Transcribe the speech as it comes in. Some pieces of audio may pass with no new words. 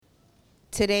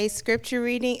Today's scripture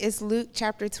reading is Luke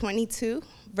chapter 22,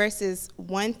 verses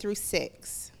 1 through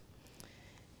 6.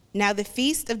 Now the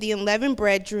feast of the unleavened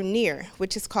bread drew near,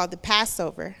 which is called the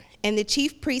Passover, and the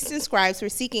chief priests and scribes were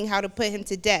seeking how to put him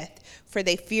to death, for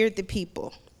they feared the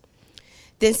people.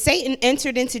 Then Satan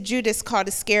entered into Judas called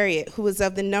Iscariot, who was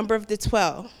of the number of the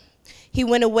 12. He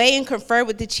went away and conferred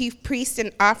with the chief priests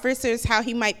and officers how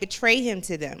he might betray him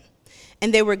to them.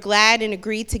 And they were glad and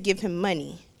agreed to give him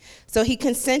money. So he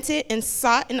consented and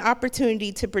sought an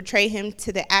opportunity to betray him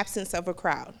to the absence of a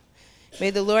crowd.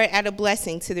 May the Lord add a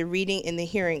blessing to the reading and the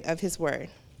hearing of his word.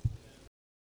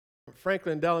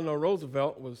 Franklin Delano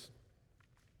Roosevelt was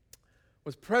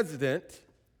president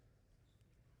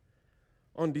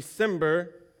on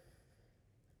December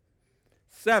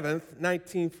 7th,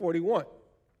 1941.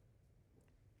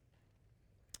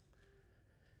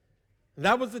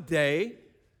 That was a day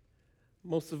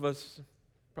most of us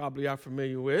probably are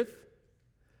familiar with.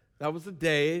 That was the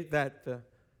day that the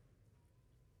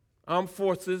armed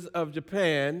forces of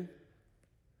Japan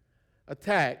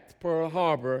attacked Pearl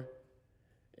Harbor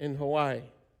in Hawaii.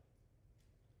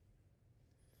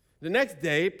 The next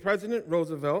day, President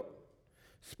Roosevelt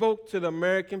spoke to the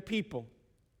American people,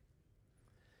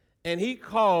 and he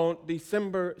called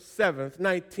December 7th,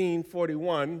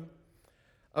 1941,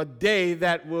 a day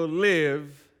that will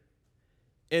live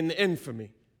in infamy.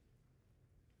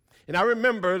 And I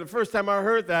remember the first time I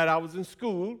heard that, I was in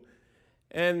school,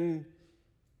 and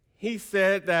he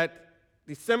said that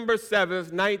December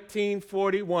 7th,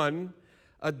 1941,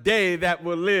 a day that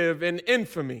will live in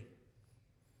infamy.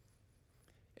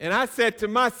 And I said to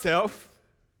myself,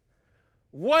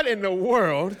 what in the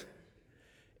world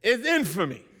is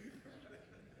infamy?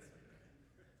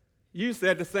 You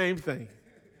said the same thing.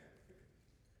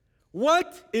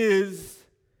 What is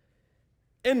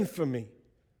infamy?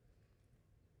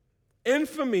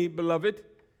 Infamy, beloved,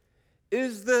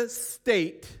 is the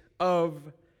state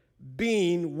of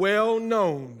being well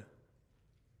known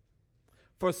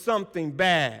for something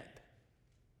bad,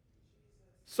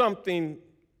 something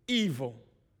evil,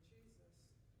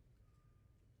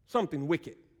 something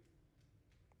wicked.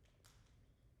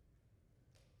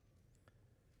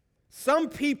 Some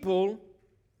people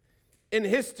in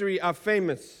history are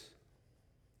famous.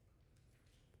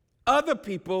 Other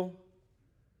people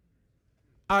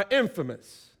are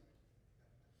infamous.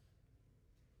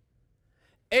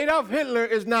 Adolf Hitler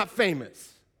is not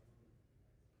famous.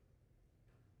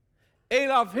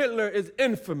 Adolf Hitler is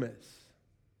infamous.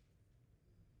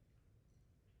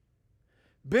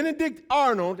 Benedict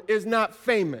Arnold is not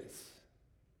famous.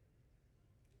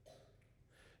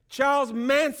 Charles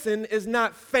Manson is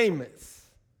not famous.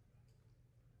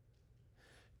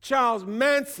 Charles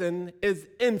Manson is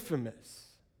infamous.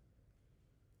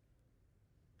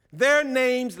 Their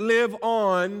names live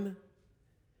on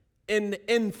in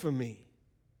infamy.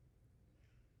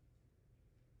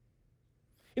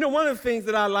 You know, one of the things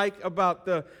that I like about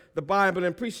the Bible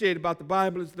and appreciate about the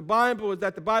Bible is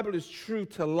that the Bible is true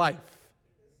to life.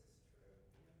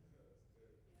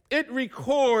 It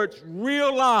records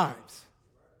real lives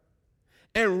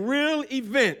and real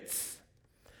events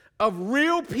of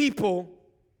real people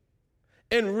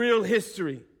in real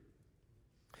history.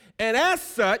 And as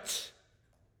such,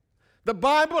 the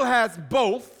Bible has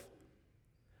both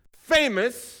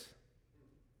famous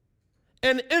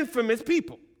and infamous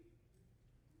people.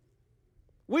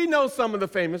 We know some of the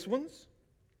famous ones: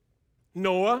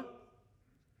 Noah,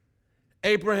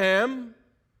 Abraham,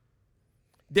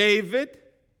 David,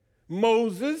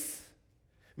 Moses,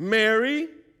 Mary,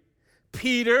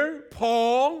 Peter,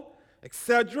 Paul,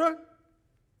 etc.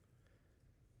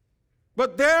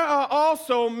 But there are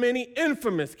also many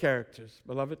infamous characters,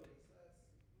 beloved.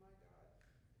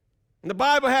 And the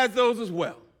Bible has those as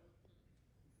well.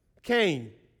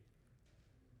 Cain,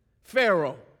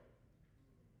 Pharaoh,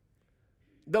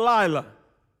 Delilah,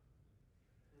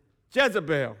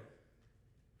 Jezebel,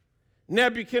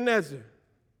 Nebuchadnezzar,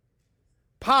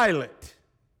 Pilate,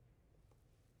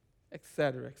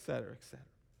 etc., etc., etc.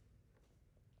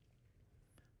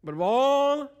 But of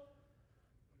all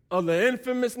of the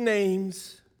infamous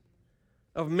names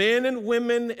of men and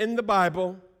women in the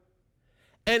Bible,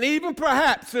 and even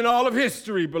perhaps in all of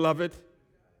history, beloved,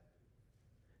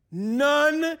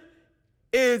 none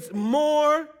is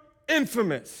more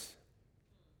infamous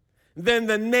than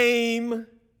the name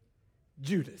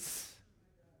Judas.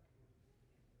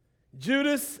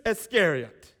 Judas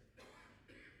Iscariot.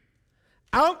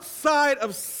 Outside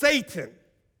of Satan,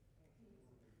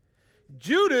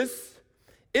 Judas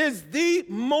is the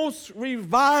most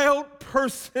reviled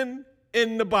person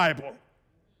in the Bible.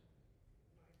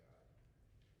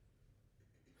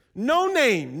 No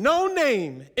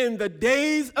name in the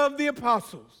days of the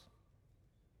apostles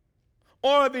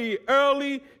or the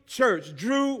early church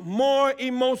drew more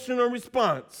emotional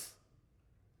response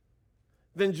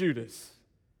than Judas.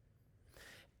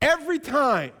 Every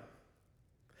time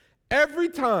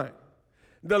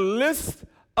the list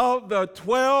of the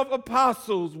 12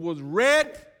 apostles was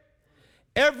read,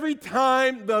 every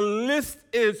time the list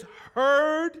is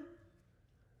heard,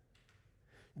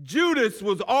 Judas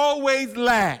was always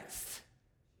last.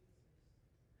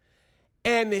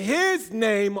 And his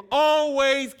name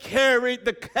always carried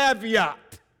the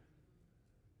caveat,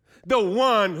 the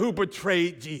one who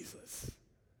betrayed Jesus.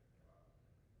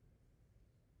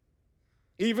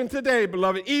 Even today,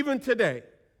 beloved, even today,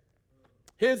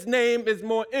 his name is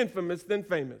more infamous than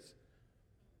famous.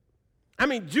 I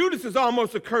mean, Judas is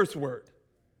almost a curse word.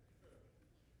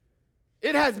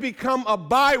 It has become a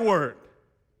byword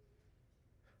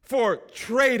for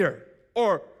traitor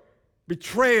or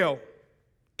betrayal.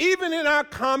 Even in our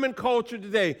common culture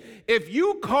today, if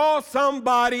you call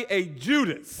somebody a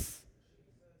Judas,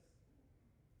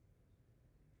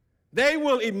 they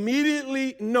will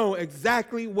immediately know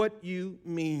exactly what you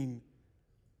mean.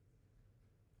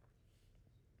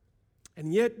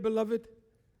 And yet, beloved,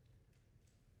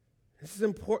 this is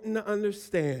important to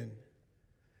understand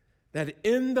that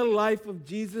in the life of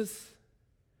Jesus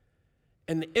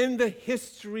and in the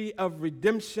history of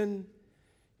redemption,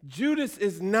 Judas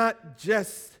is not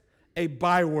just a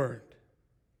byword.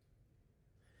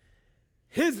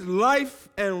 His life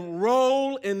and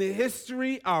role in the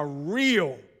history are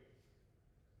real.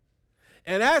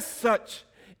 And as such,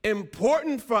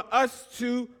 important for us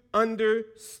to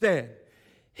understand.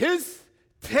 His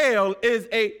tale is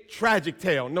a tragic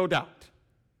tale, no doubt.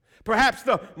 Perhaps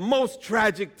the most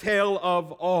tragic tale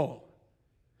of all.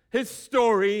 His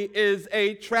story is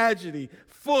a tragedy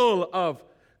full of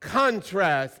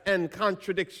contrast and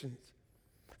contradictions,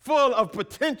 full of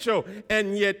potential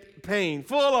and yet pain,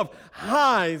 full of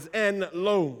highs and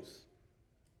lows.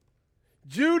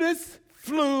 Judas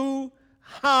flew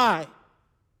high,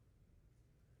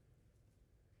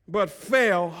 but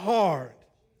fell hard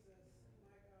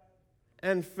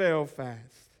and fell fast.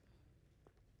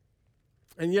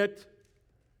 And yet,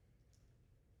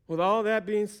 with all that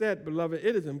being said, beloved,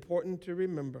 it is important to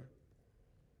remember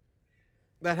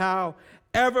that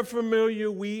however familiar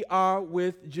we are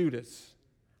with Judas,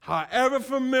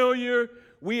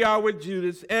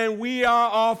 and we are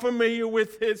all familiar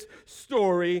with his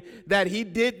story, that he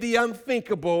did the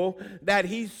unthinkable, that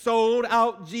he sold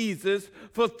out Jesus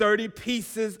for 30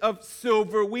 pieces of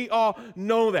silver. We all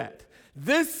know that.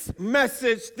 This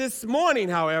message this morning,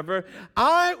 however,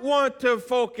 I want to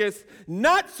focus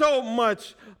not so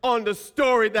much on the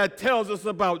story that tells us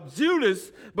about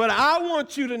Judas, but I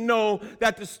want you to know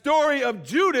that the story of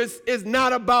Judas is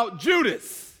not about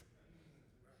Judas.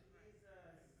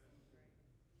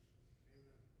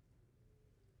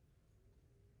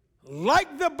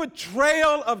 Like the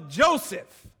betrayal of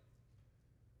Joseph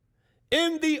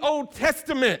in the Old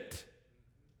Testament,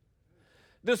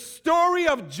 the story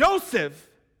of Joseph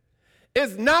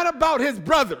is not about his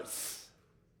brothers.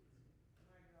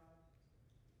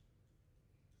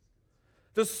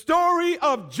 The story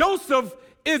of Joseph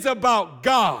is about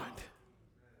God.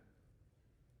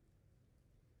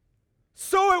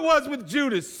 So it was with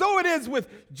Judas. So it is with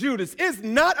Judas. It's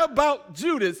not about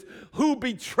Judas who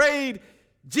betrayed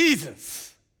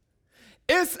Jesus.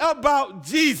 It's about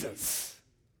Jesus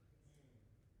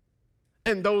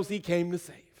and those he came to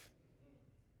save.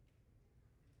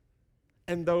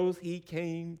 And those he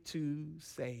came to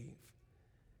save.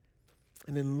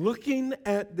 And in looking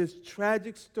at this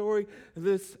tragic story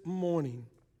this morning,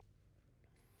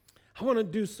 I want to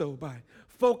do so by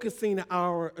focusing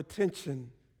our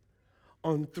attention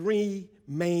on three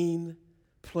main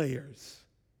players,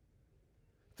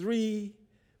 three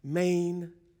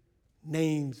main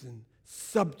names and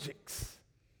subjects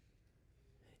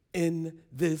in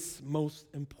this most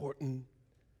important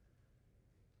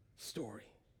story.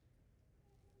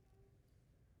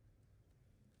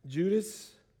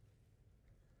 Judas,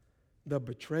 the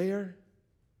betrayer,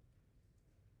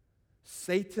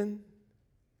 Satan,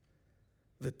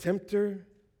 the tempter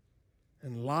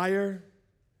and liar,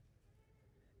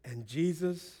 and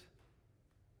Jesus,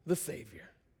 the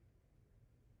Savior.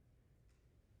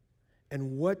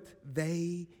 And what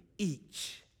they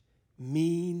each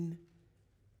mean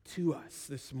to us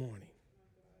this morning.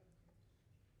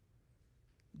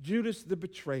 Judas, the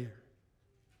betrayer.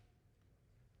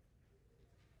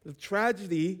 The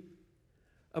tragedy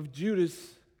of Judas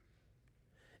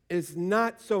is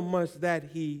not so much that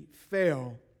he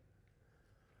fell,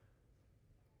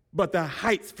 but the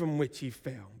heights from which he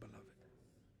fell, beloved.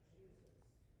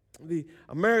 The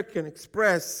American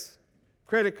Express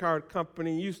credit card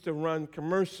company used to run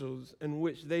commercials in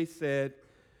which they said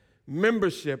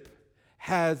membership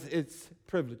has its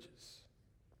privileges.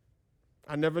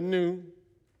 I never knew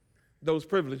those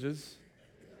privileges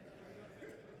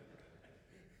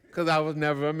because I was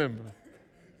never a member.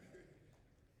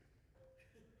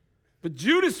 But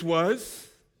Judas was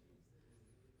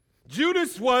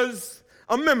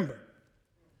a member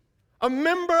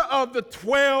of the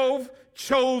 12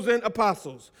 chosen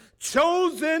apostles,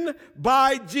 chosen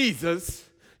by Jesus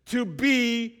to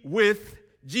be with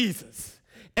Jesus.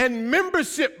 And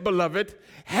membership, beloved,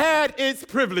 had its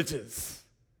privileges.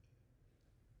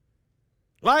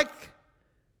 Like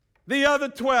the other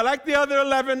 12, like the other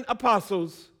 11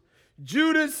 apostles,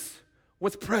 Judas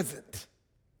was present.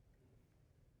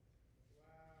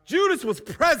 Judas was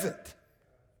present.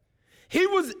 He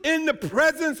was in the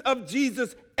presence of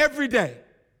Jesus every day.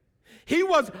 He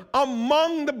was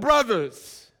among the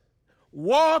brothers,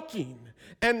 walking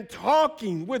and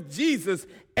talking with Jesus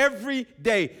every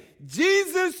day.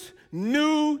 Jesus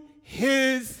knew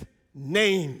his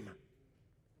name.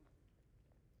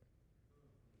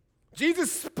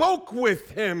 Jesus spoke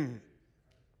with him.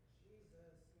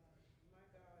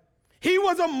 He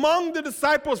was among the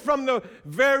disciples from the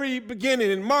very beginning.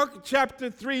 In Mark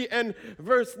chapter 3 and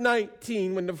verse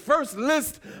 19, when the first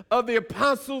list of the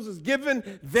apostles is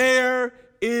given, there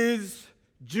is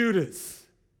Judas.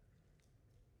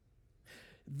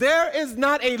 There is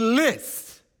not a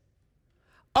list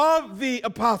of the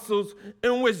apostles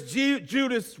in which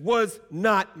Judas was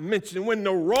not mentioned. When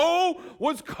the roll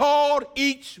was called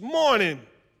each morning,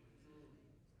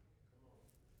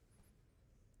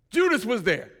 Judas was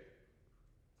there.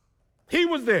 He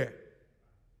was there.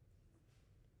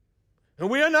 And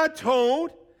we are not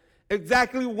told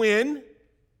exactly when,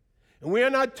 and we are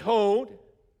not told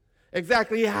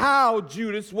exactly how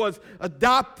Judas was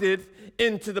adopted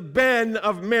into the band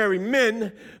of merry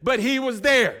men, but he was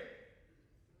there.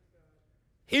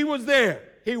 He was there.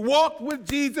 He walked with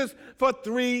Jesus for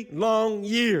 3 long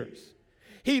years.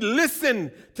 He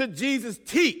listened to Jesus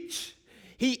teach.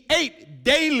 He ate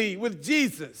daily with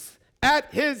Jesus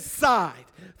at his side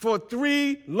for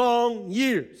 3 long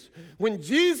years. When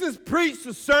Jesus preached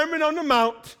the Sermon on the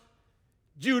Mount,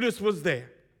 Judas was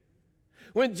there.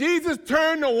 When Jesus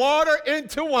turned the water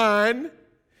into wine,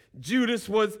 Judas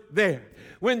was there.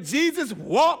 When Jesus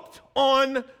walked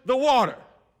on the water,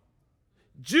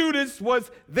 Judas was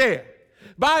there.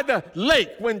 By the lake,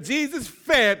 when Jesus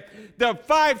fed the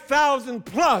 5,000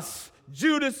 plus,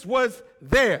 Judas was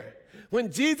there.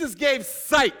 When Jesus gave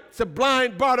sight to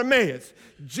blind Bartimaeus,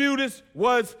 Judas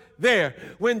was there.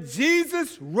 When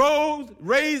Jesus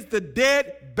raised the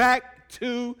dead back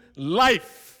to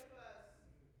life,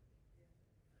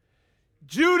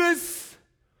 Judas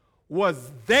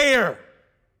was there.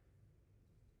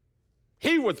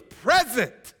 He was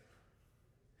present.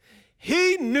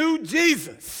 He knew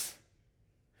Jesus,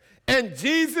 and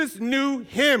Jesus knew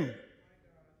him.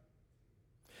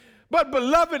 But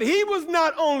beloved, he was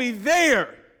not only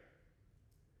there,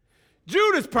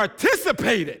 Judas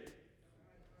participated.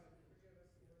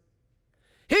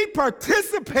 He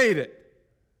participated.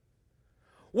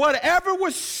 Whatever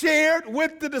was shared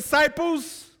with the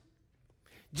disciples,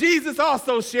 Jesus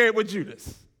also shared with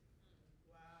Judas.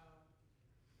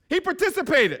 He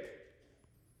participated.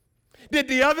 Did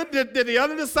the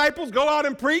other disciples go out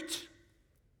and preach?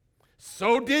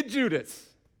 So did Judas.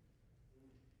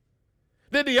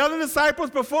 Did the other disciples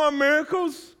perform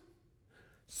miracles?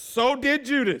 So did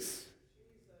Judas.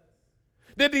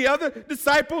 Did the other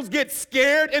disciples get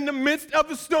scared in the midst of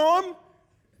the storm?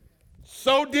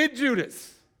 So did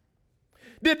Judas.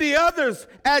 Did the others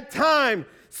at times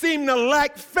seem to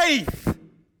lack faith?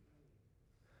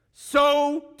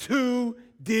 So too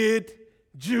did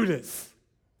Judas.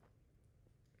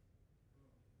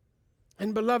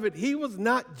 And beloved, he was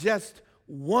not just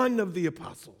one of the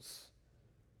apostles.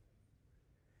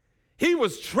 He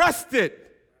was trusted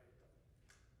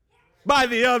by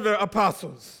the other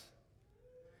apostles.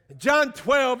 John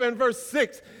 12 and verse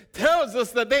 6 tells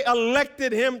us that they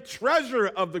elected him treasurer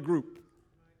of the group.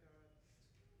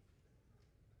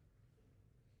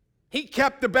 He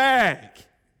kept the bag.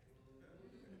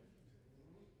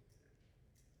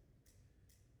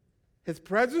 His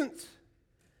presence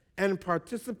and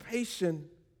participation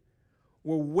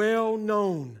were well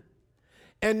known.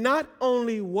 And not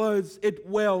only was it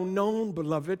well known,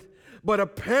 beloved, but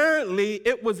apparently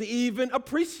it was even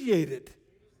appreciated.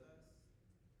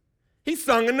 He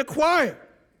sung in the choir.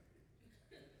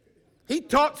 He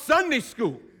taught Sunday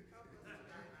school.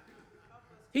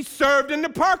 He served in the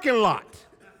parking lot.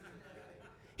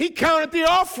 He counted the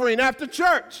offering after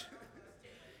church.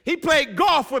 He played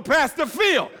golf with Pastor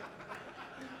Phil.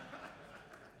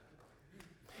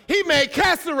 He made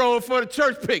casserole for the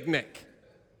church picnic.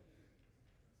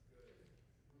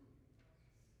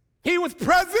 He was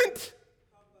present.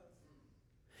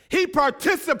 He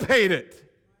participated.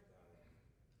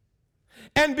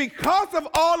 And because of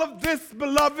all of this,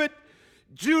 beloved,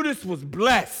 Judas was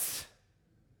blessed.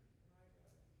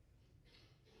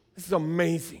 This is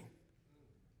amazing.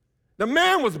 The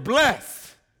man was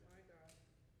blessed.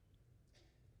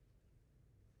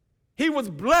 He was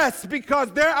blessed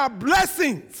because there are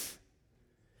blessings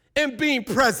in being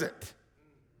present.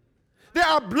 There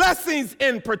are blessings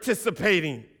in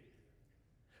participating.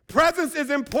 Presence is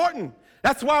important.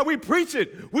 That's why we preach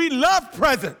it. We love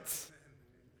presence.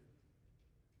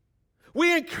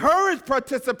 We encourage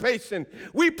participation.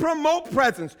 We promote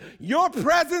presence. Your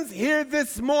presence here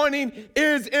this morning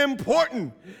is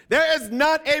important. There is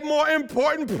not a more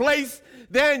important place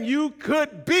than you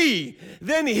could be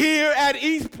than here at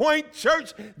East Point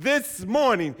Church this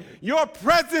morning. Your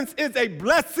presence is a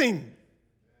blessing.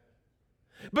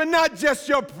 But not just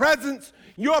your presence,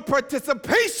 your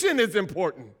participation is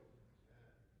important.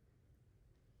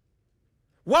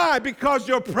 Why? Because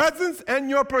your presence and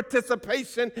your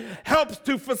participation helps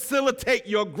to facilitate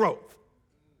your growth.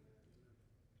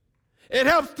 It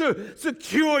helps to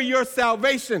secure your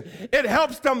salvation. It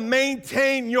helps to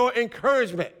maintain your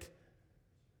encouragement.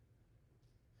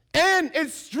 And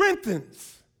it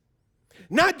strengthens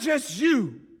not just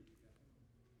you,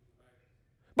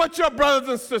 but your brothers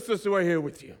and sisters who are here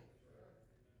with you.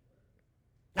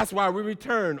 That's why we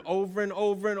return over and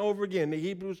over and over again to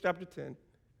Hebrews chapter 10.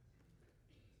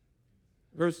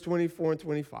 Verse 24 and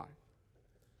 25.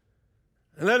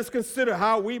 And let us consider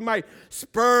how we might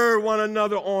spur one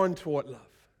another on toward love.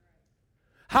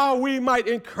 How we might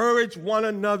encourage one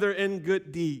another in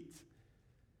good deeds.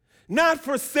 Not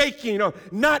forsaking or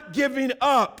not giving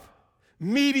up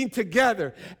meeting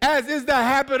together, as is the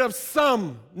habit of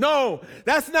some. No,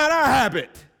 that's not our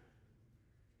habit.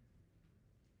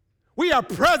 We are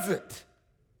present.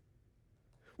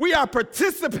 We are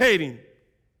participating.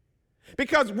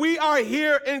 Because we are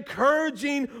here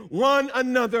encouraging one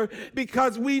another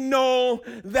because we know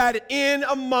that in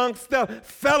amongst the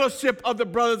fellowship of the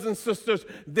brothers and sisters,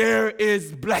 there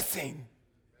is blessing.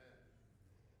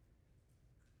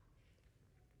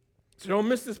 So don't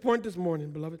miss this point this morning,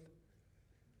 beloved.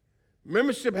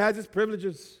 Membership has its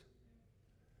privileges.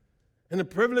 And the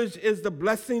privilege is the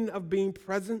blessing of being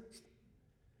present.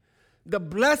 The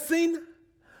blessing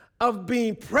of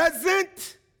being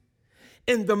present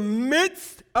in the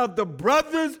midst of the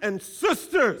brothers and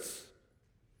sisters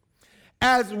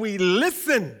as we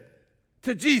listen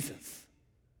to Jesus,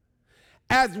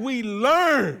 as we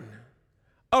learn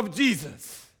of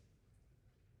Jesus,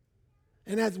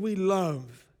 and as we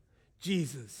love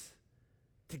Jesus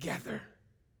together.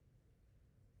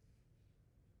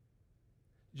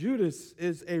 Judas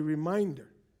is a reminder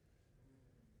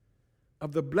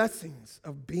of the blessings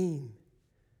of being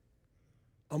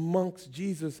amongst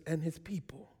Jesus and his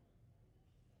people.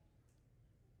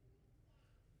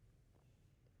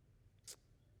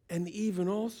 And even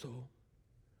also,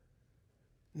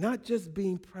 not just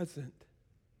being present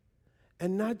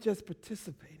and not just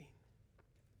participating,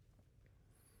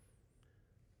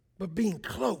 but being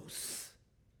close.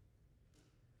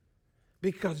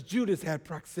 Because Judas had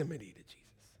proximity to Jesus.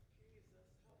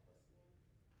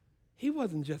 He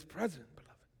wasn't just present,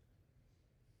 beloved.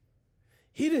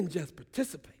 He didn't just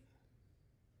participate.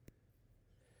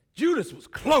 Judas was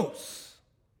close.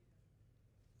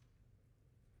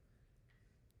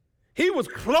 He was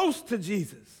close to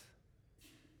Jesus.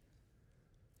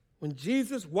 When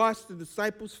Jesus washed the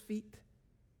disciples' feet,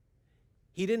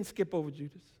 he didn't skip over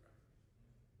Judas.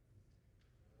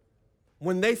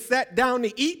 When they sat down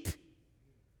to eat,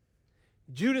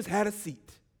 Judas had a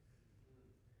seat.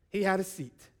 He had a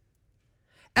seat.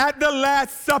 At the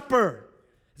Last Supper,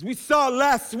 as we saw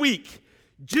last week,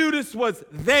 Judas was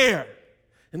there.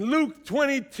 In Luke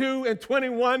 22 and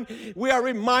 21, we are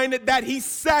reminded that he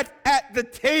sat at the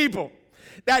table,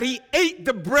 that he ate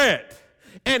the bread,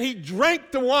 and he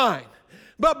drank the wine.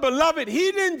 But beloved,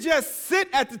 he didn't just sit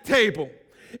at the table,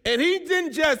 and he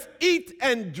didn't just eat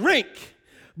and drink,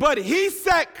 but he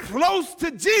sat close to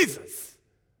Jesus.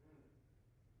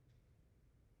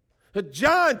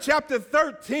 John chapter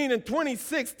 13 and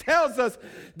 26 tells us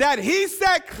that he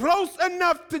sat close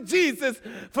enough to Jesus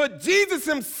for Jesus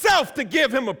himself to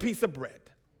give him a piece of bread.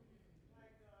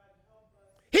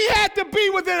 He had to be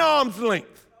within arm's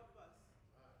length.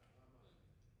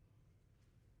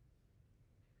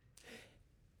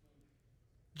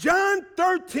 John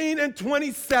 13 and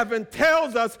 27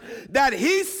 tells us that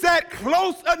he sat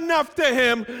close enough to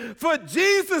him for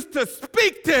Jesus to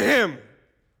speak to him.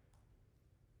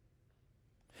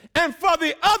 And for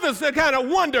the others to kind of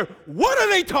wonder, what are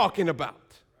they talking about?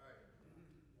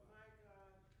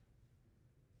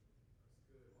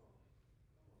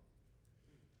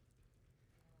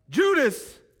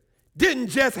 Judas didn't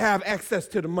just have access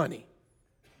to the money.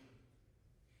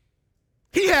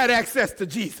 He had access to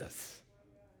Jesus.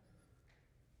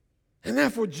 And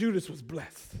therefore, Judas was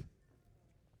blessed.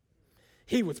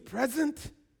 He was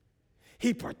present.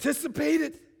 He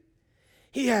participated.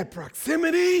 He had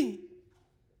proximity.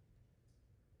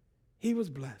 He was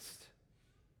blessed.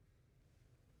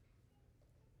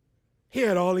 He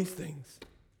had all these things.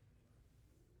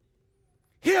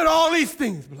 He had all these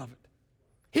things, beloved.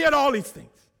 He had all these things.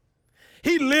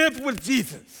 He lived with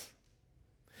Jesus.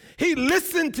 He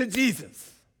listened to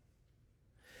Jesus.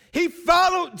 He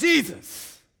followed Jesus.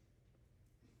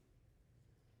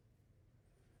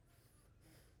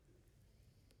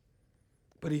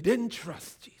 But he didn't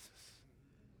trust Jesus.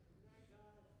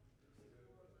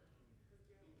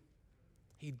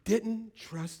 He didn't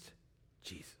trust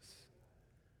Jesus.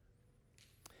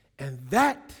 And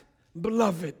that,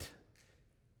 beloved,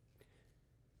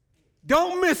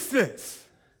 don't miss this.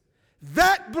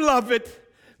 That, beloved,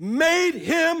 made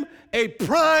him a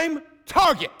prime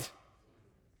target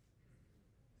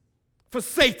for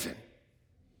Satan.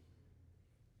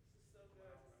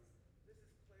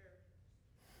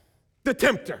 The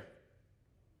tempter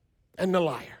and the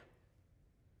liar.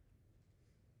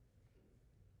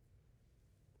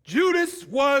 Judas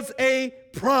was a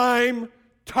prime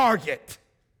target.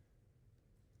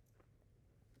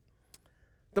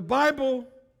 The Bible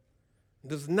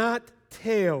does not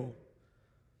tell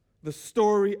the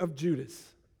story of Judas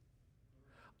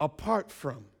apart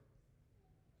from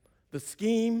the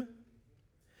scheme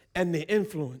and the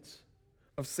influence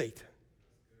of Satan.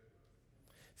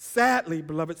 Sadly,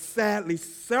 beloved,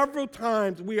 several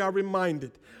times we are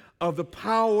reminded of the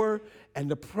power and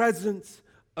the presence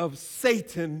of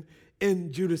Satan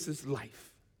in Judas's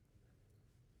life.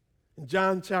 In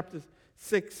John chapter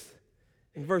 6,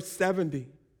 in verse 70,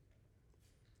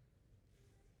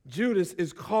 Judas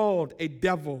is called a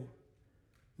devil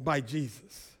by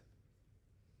Jesus.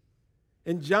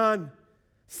 In John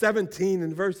 17,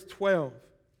 in verse 12,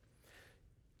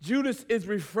 Judas is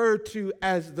referred to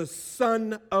as the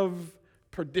son of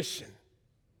perdition,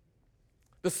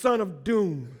 the son of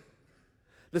doom,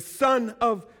 the son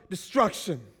of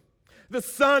destruction, the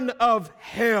son of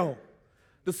hell,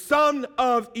 the son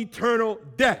of eternal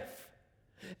death.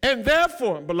 And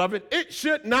therefore, beloved, it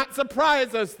should not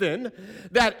surprise us then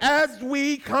that as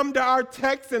we come to our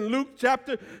text in Luke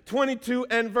chapter 22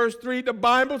 and verse 3, the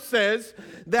Bible says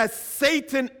that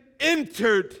Satan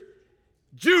entered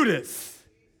Judas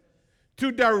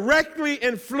to directly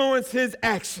influence his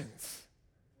actions.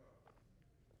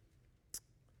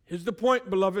 Here's the point,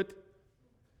 beloved.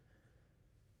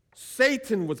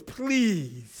 Satan was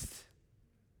pleased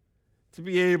to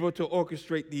be able to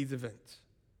orchestrate these events.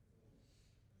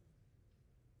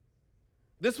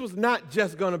 This was not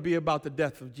just going to be about the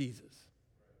death of Jesus.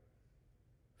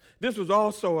 This was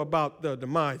also about the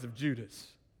demise of Judas.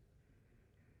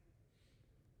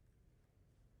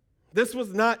 This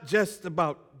was not just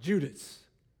about Judas,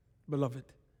 beloved.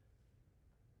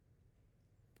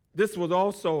 This was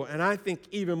also, and I think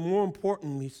even more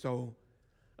importantly so,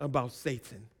 about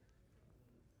Satan.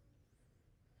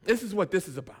 This is what this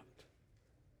is about.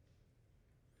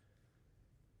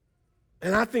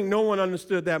 And I think no one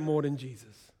understood that more than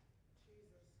Jesus.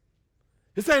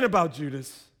 This ain't about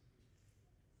Judas.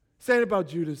 This ain't about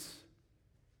Judas.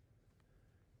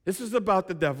 This is about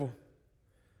the devil.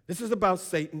 This is about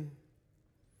Satan.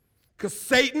 Because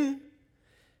Satan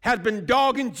had been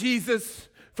dogging Jesus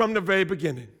from the very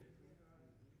beginning.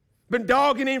 Been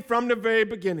dogging him from the very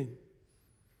beginning.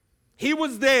 He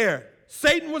was there.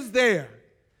 Satan was there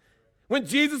when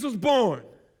Jesus was born,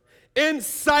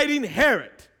 inciting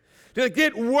Herod to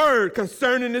get word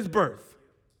concerning his birth.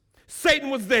 Satan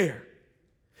was there.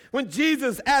 When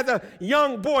Jesus, as a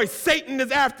young boy, Satan is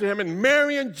after him, and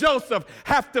Mary and Joseph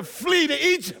have to flee to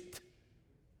Egypt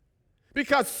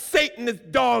because Satan is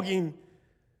dogging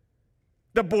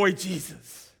the boy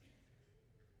Jesus.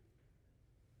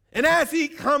 And as he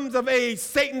comes of age,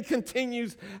 Satan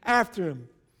continues after him.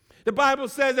 The Bible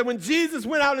says that when Jesus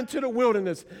went out into the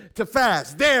wilderness to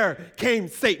fast, there came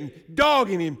Satan,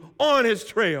 dogging him on his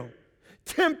trail,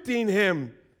 tempting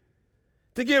him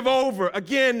to give over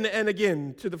again and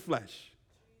again to the flesh.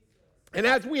 And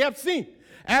as we have seen,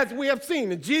 as we have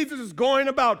seen, and Jesus is going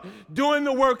about doing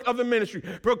the work of the ministry,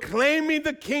 proclaiming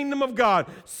the kingdom of God.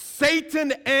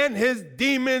 Satan and his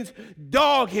demons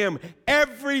dog him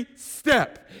every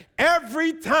step.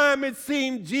 Every time it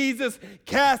seemed Jesus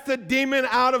cast a demon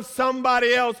out of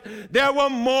somebody else, there were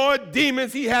more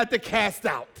demons he had to cast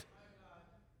out.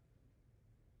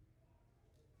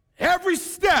 Every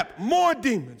step, more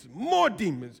demons, more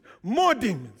demons, more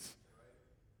demons.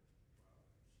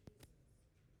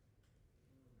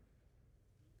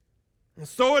 And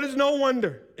so it is no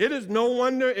wonder. It is no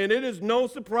wonder and it is no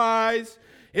surprise.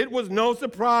 It was no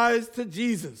surprise to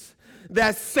Jesus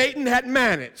that Satan had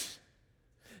managed,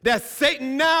 that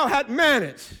Satan now had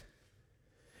managed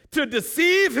to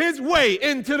deceive his way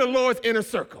into the Lord's inner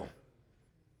circle.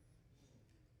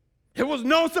 It was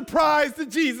no surprise to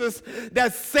Jesus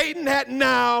that Satan had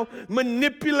now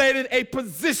manipulated a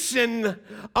position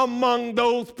among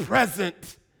those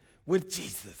present with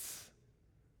Jesus.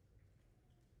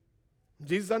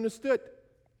 Jesus understood.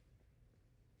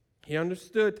 He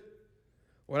understood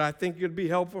what I think would be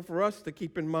helpful for us to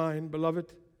keep in mind,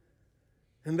 beloved,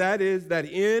 and that is that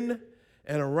in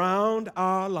and around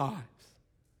our lives,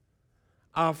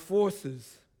 our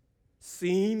forces,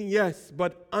 seen, yes,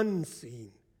 but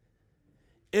unseen,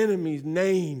 enemies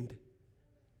named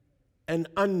and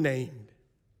unnamed.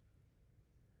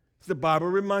 As the Bible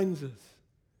reminds us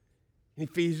in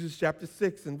Ephesians chapter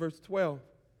 6 and verse 12.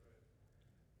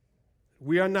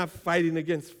 We are not fighting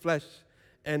against flesh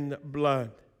and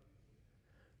blood,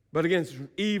 but against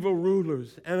evil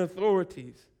rulers and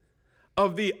authorities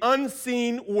of the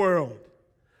unseen world,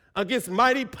 against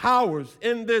mighty powers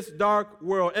in this dark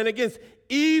world, and against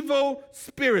evil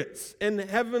spirits in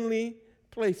heavenly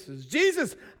places.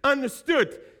 Jesus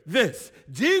understood this.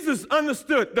 Jesus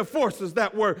understood the forces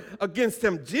that were against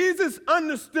him. Jesus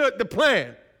understood the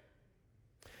plan.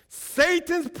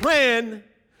 Satan's plan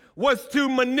was to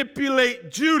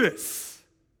manipulate Judas.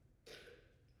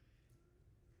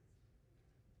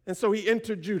 And so he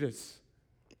entered Judas.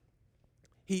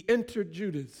 He entered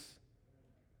Judas.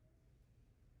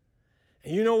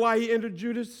 And you know why he entered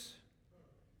Judas?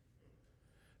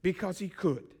 Because he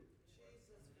could.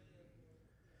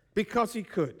 Because he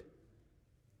could.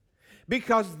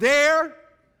 Because there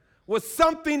was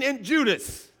something in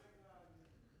Judas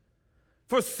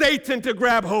for Satan to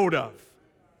grab hold of.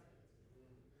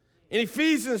 In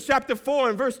Ephesians chapter 4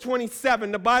 and verse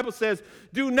 27, the Bible says,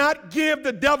 do not give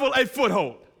the devil a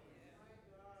foothold.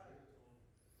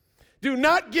 Do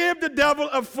not give the devil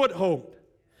a foothold.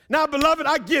 Now, beloved,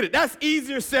 I get it. That's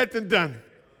easier said than done.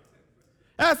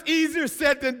 That's easier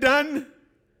said than done.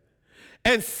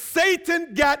 And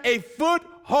Satan got a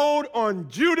foothold on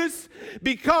Judas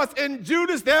because in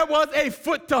Judas there was a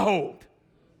foot to hold.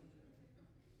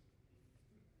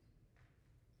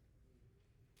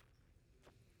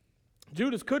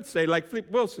 Judas could say, like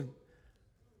Flip Wilson,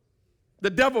 the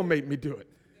devil made me do it.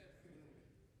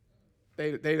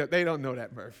 They don't know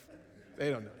that, Murph. They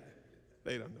don't know that.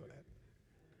 They don't know that.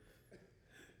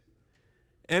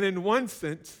 And in one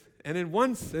sense,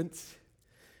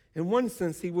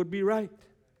 he would be right.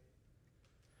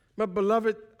 But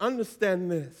beloved, understand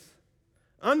this,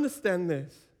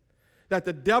 that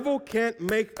the devil can't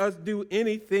make us do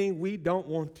anything we don't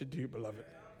want to do, beloved.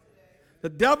 The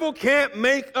devil can't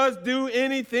make us do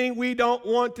anything we don't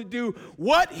want to do.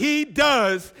 What he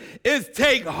does is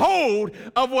take hold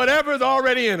of whatever's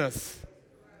already in us.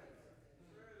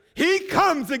 He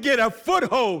comes to get a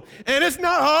foothold, and it's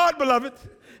not hard, beloved.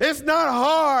 It's not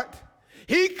hard.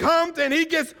 He comes and he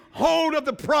gets hold of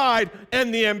the pride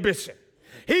and the ambition.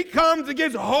 He comes and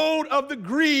gets hold of the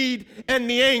greed and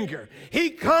the anger. He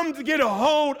comes to get a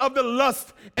hold of the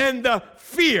lust and the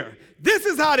fear. This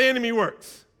is how the enemy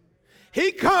works.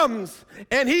 He comes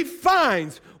and he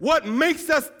finds what makes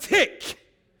us tick,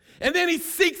 and then he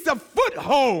seeks a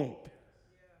foothold.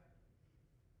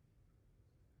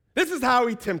 This is how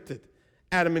he tempted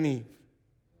Adam and Eve.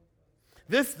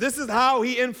 This is how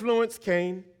he influenced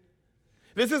Cain.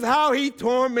 This is how he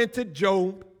tormented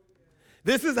Job.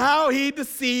 This is how he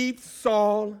deceived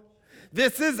Saul.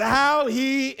 This is how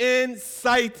he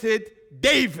incited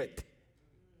David.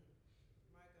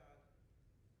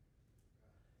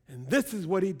 And this is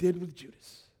what he did with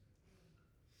Judas.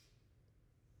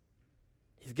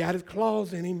 He's got his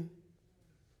claws in him,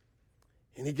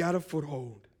 and he got a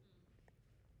foothold.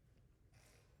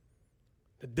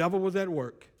 The devil was at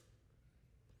work.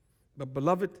 But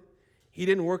beloved, he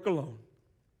didn't work alone.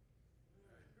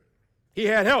 He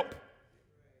had help.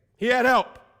 He had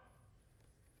help.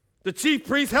 The chief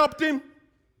priests helped him.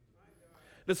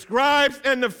 The scribes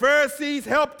and the Pharisees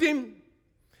helped him.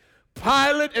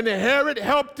 Pilate and Herod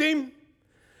helped him.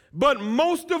 But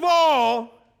most of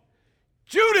all,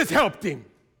 Judas helped him.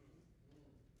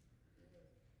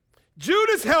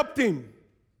 Judas helped him.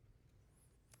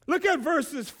 Look at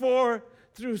verses 4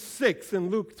 through 6 in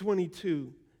Luke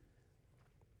 22.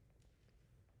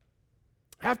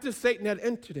 After Satan had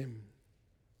entered him,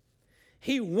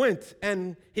 he went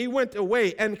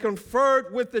away and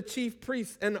conferred with the chief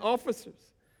priests and officers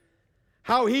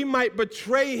how he might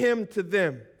betray him to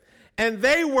them. And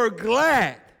they were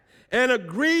glad and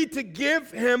agreed to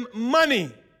give him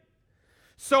money.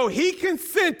 So he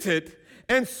consented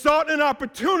and sought an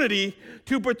opportunity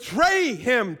to betray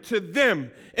him to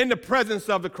them in the presence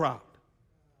of the crowd.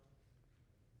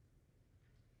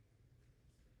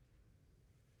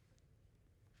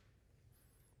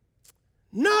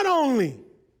 Not only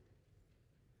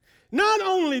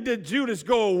did Judas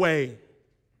go away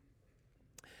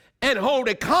and hold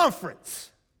a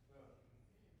conference,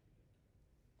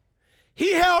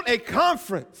 he held a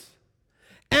conference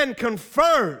and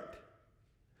conferred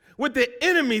with the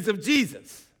enemies of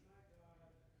Jesus.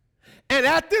 And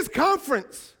at this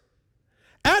conference,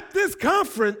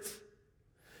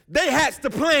 they hatched a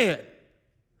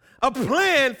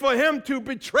plan for him to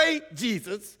betray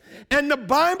Jesus. And the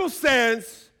Bible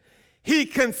says he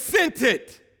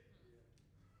consented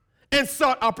and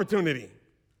sought opportunity.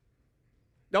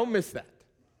 Don't miss that.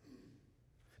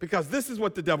 Because this is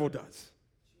what the devil does.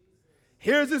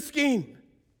 Here's his scheme.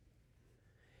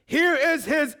 Here is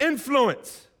his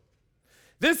influence.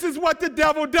 This is what the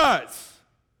devil does.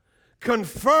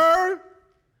 Confer,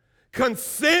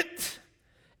 consent,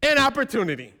 and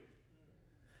opportunity.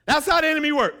 That's how the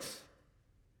enemy works.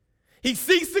 He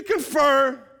seeks to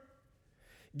confer,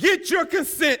 get your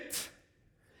consent,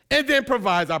 and then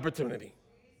provides opportunity.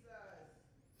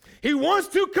 He wants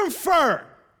to confer,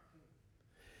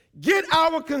 get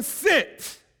our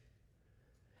consent,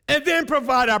 and then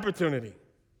provide opportunity.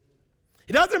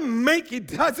 He doesn't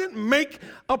make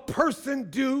a person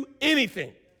do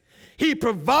anything. He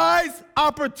provides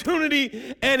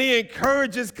opportunity and he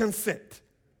encourages consent.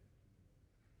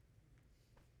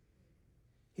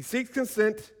 He seeks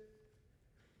consent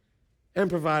and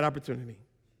provide opportunity.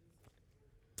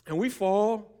 And we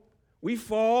fall,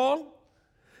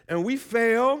 and we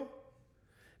fail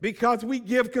because we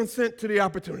give consent to the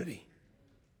opportunity.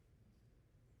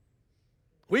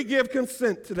 We give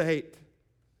consent to the hate,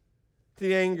 to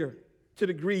the anger, to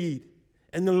the greed,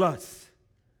 and the lust.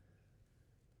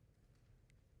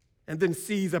 And then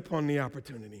seize upon the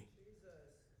opportunity.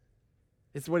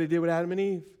 It's what he did with Adam and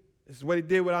Eve. This is what he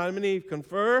did with Adam and Eve.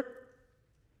 Confer,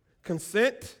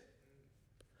 consent,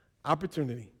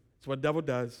 opportunity. That's what the devil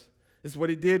does. This is what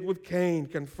he did with Cain.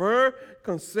 Confer,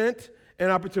 consent, and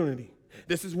opportunity.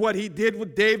 This is what he did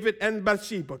with David and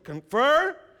Bathsheba.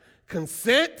 Confer,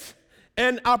 consent,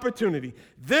 and opportunity.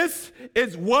 This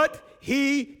is what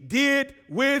he did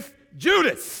with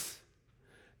Judas.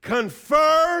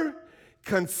 Confer,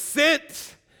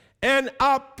 consent, and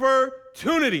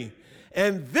opportunity.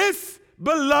 And this,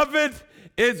 beloved,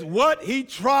 is what he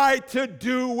tried to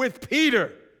do with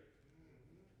Peter.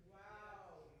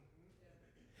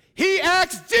 He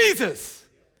asked Jesus,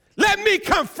 let me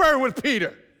confer with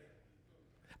Peter.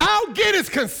 I'll get his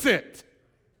consent,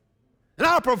 and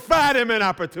I'll provide him an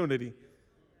opportunity.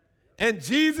 And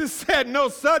Jesus said, no,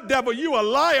 sir, devil, you a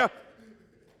liar.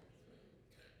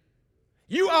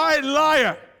 You are a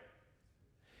liar.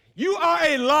 You are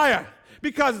a liar,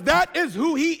 because that is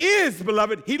who he is,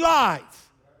 beloved. He lies.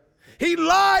 He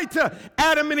lied to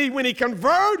Adam and Eve. When he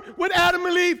conferred with Adam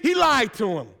and Eve, he lied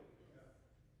to them.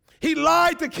 He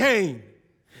lied to Cain.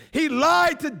 He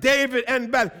lied to David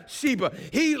and Bathsheba.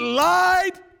 He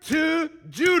lied to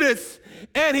Judas,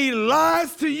 and he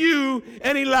lies to you,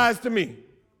 and he lies to me.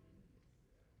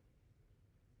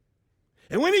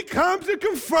 And when he comes to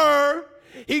confer,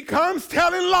 he comes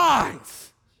telling lies.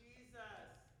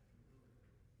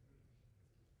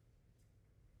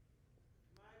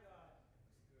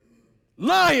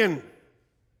 Lying,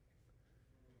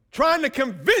 trying to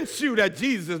convince you that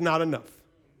Jesus is not enough.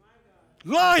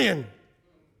 Lying,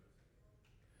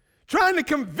 trying to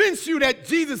convince you that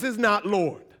Jesus is not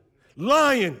Lord.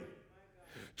 Lying,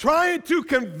 trying to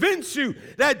convince you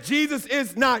that Jesus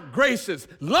is not gracious.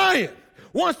 Lying,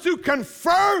 wants to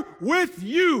confer with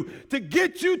you to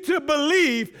get you to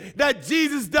believe that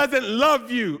Jesus doesn't love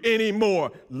you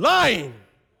anymore. Lying.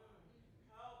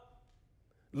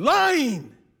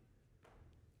 Lying.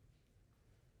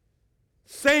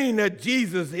 Saying that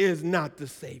Jesus is not the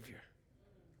Savior.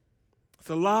 It's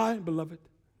a lie, beloved.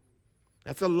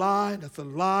 That's a lie, that's a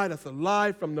lie, that's a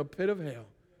lie from the pit of hell.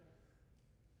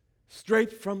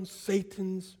 Straight from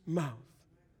Satan's mouth.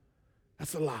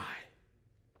 That's a lie.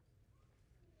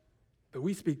 But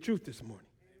we speak truth this morning.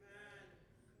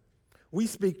 We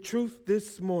speak truth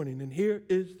this morning, and here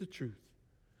is the truth.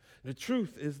 The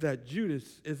truth is that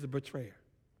Judas is a betrayer.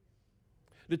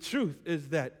 The truth is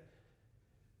that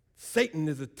Satan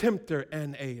is a tempter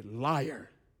and a liar.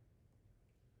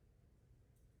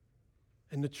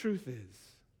 And the truth is,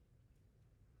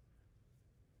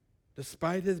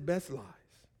 despite his best lies,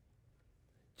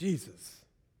 Jesus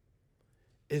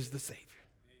is the Savior.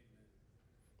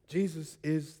 Jesus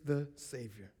is the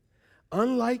Savior.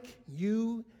 Unlike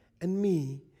you and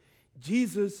me,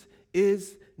 Jesus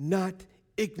is not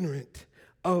ignorant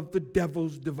of the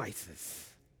devil's devices.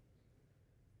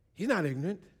 He's not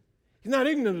ignorant. He's not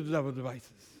ignorant of the devil's devices.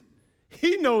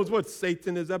 He knows what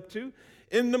Satan is up to.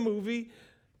 In the movie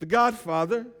The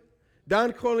Godfather,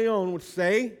 Don Corleone would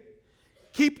say,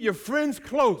 keep your friends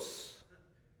close,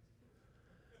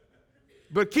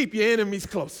 but keep your enemies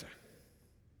closer.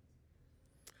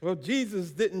 Well, Jesus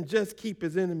didn't just keep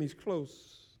his enemies close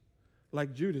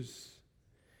like Judas.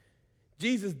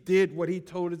 Jesus did what he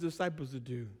told his disciples to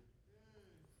do.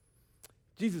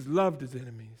 Jesus loved his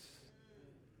enemies.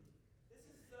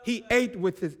 He ate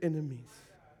with his enemies.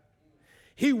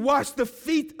 He washed the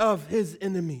feet of his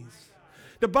enemies.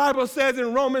 The Bible says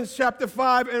in Romans chapter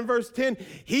 5 and verse 10,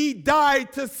 he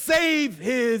died to save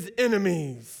his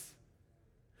enemies.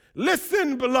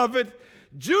 Listen, beloved,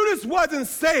 Judas wasn't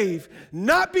saved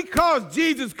not because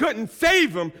Jesus couldn't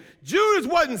save him. Judas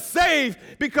wasn't saved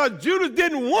because Judas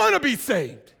didn't want to be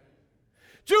saved.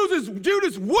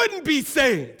 Judas wouldn't be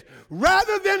saved.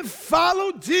 Rather than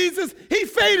follow Jesus, he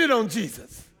faded on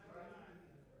Jesus.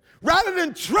 Rather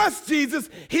than trust Jesus,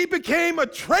 he became a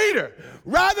traitor.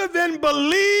 Rather than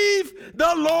believe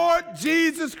the Lord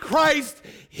Jesus Christ,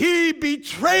 he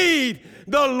betrayed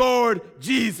the Lord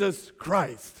Jesus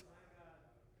Christ.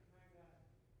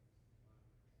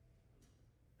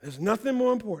 There's nothing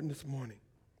more important this morning.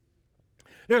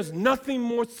 There's nothing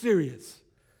more serious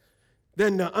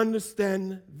than to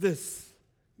understand this,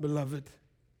 beloved,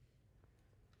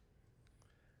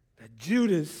 that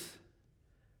Judas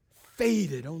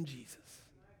faded on Jesus.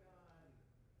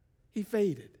 He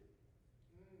faded.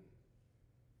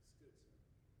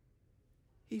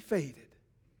 He faded.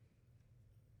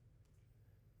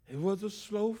 It was a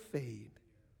slow fade,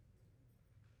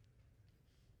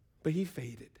 but he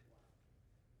faded.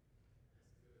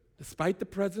 Despite the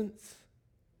presence,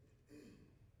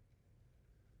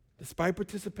 despite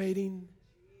participating,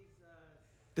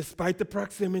 despite the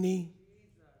proximity,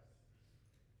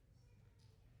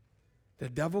 the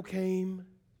devil came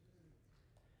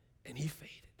and he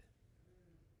faded.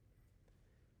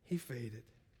 He faded.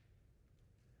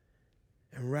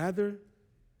 And rather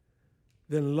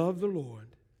than love the Lord,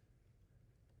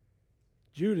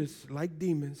 Judas, like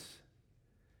Demas,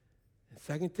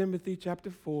 in 2 Timothy chapter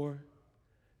 4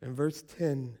 and verse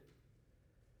 10,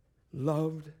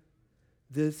 loved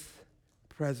this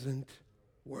present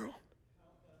world.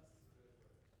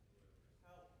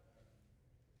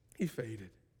 He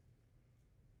faded.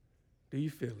 Do you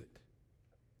feel it?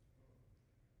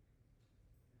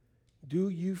 Do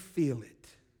you feel it?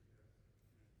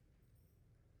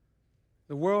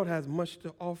 The world has much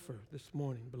to offer this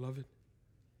morning, beloved.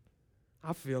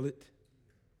 I feel it.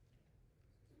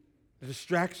 The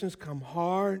distractions come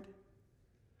hard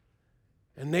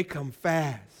and they come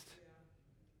fast.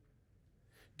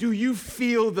 Do you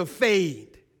feel the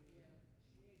fade?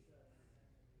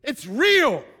 It's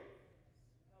real.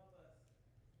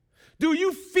 Do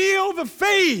you feel the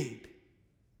fade?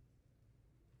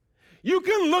 You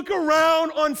can look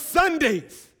around on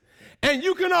Sundays and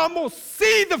you can almost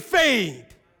see the fade.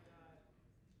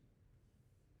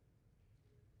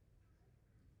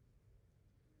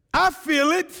 I feel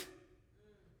it.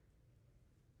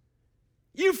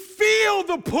 You feel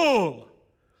the pull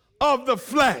of the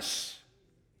flesh.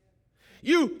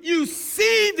 You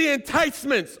see the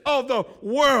enticements of the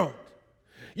world.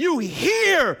 You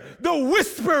hear the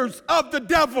whispers of the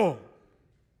devil.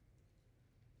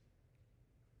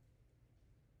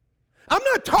 I'm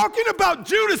not talking about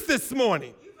Judas this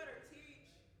morning. You better teach.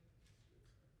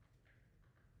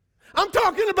 I'm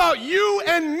talking about you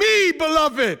and me,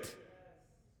 beloved.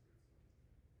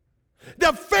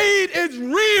 The fade is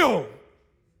real.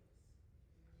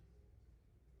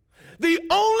 The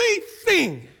only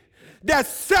thing that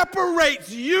separates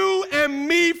you and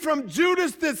me from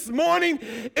Judas this morning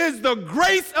is the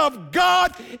grace of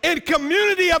God in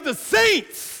community of the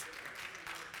saints.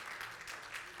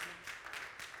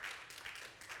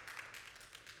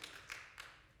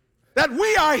 That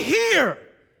we are here.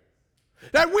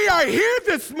 That we are here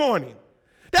this morning.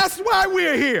 That's why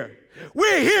we're here.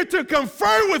 We're here to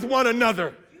confer with one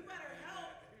another.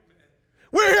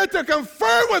 We're here to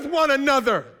confer with one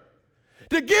another,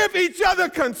 to give each other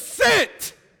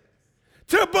consent,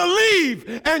 to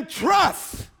believe and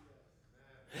trust,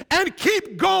 and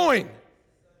keep going,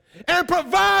 and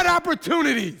provide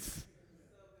opportunities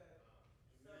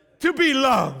to be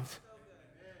loved,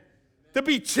 to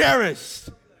be cherished,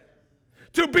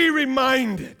 to be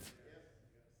reminded.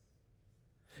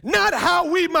 Not how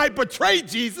we might betray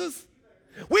Jesus.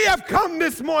 We have come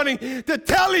this morning to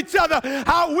tell each other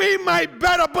how we might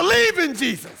better believe in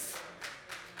Jesus.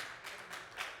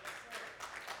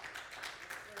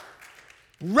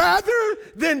 Rather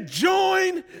than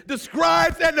join the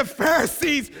scribes and the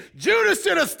Pharisees, Judas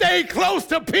should have stayed close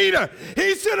to Peter.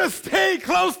 He should have stayed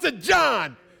close to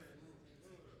John.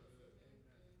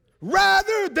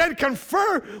 Rather than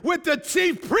confer with the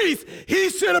chief priest, he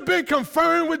should have been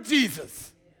conferring with Jesus.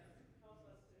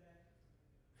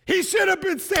 He should have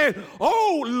been saying,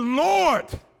 "Oh, Lord,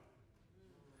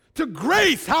 to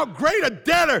grace, how great a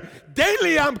debtor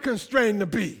daily I'm constrained to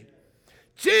be.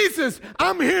 Jesus,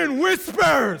 I'm hearing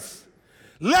whispers.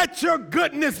 Let your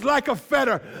goodness like a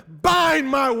fetter bind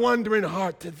my wandering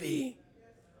heart to thee."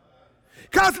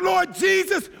 Because, Lord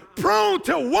Jesus, prone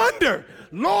to wonder,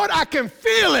 Lord, I can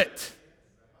feel it.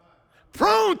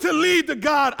 Prone to leave the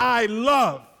God I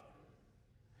love.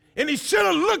 And he should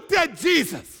have looked at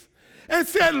Jesus and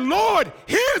said, "Lord,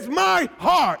 here's my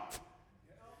heart.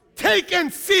 Take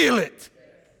and seal it.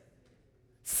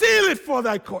 Seal it for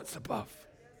thy courts above."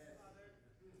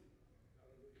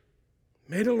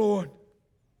 May the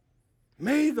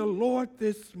Lord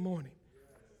this morning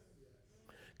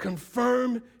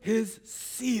confirm his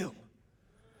seal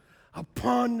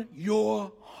upon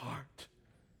your heart.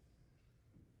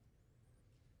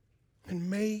 And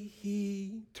may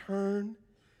he turn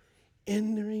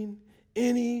entering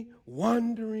any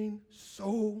wandering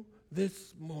soul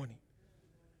this morning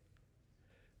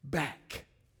back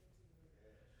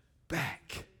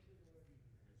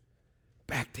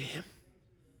to him.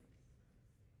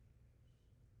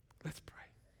 Let's pray.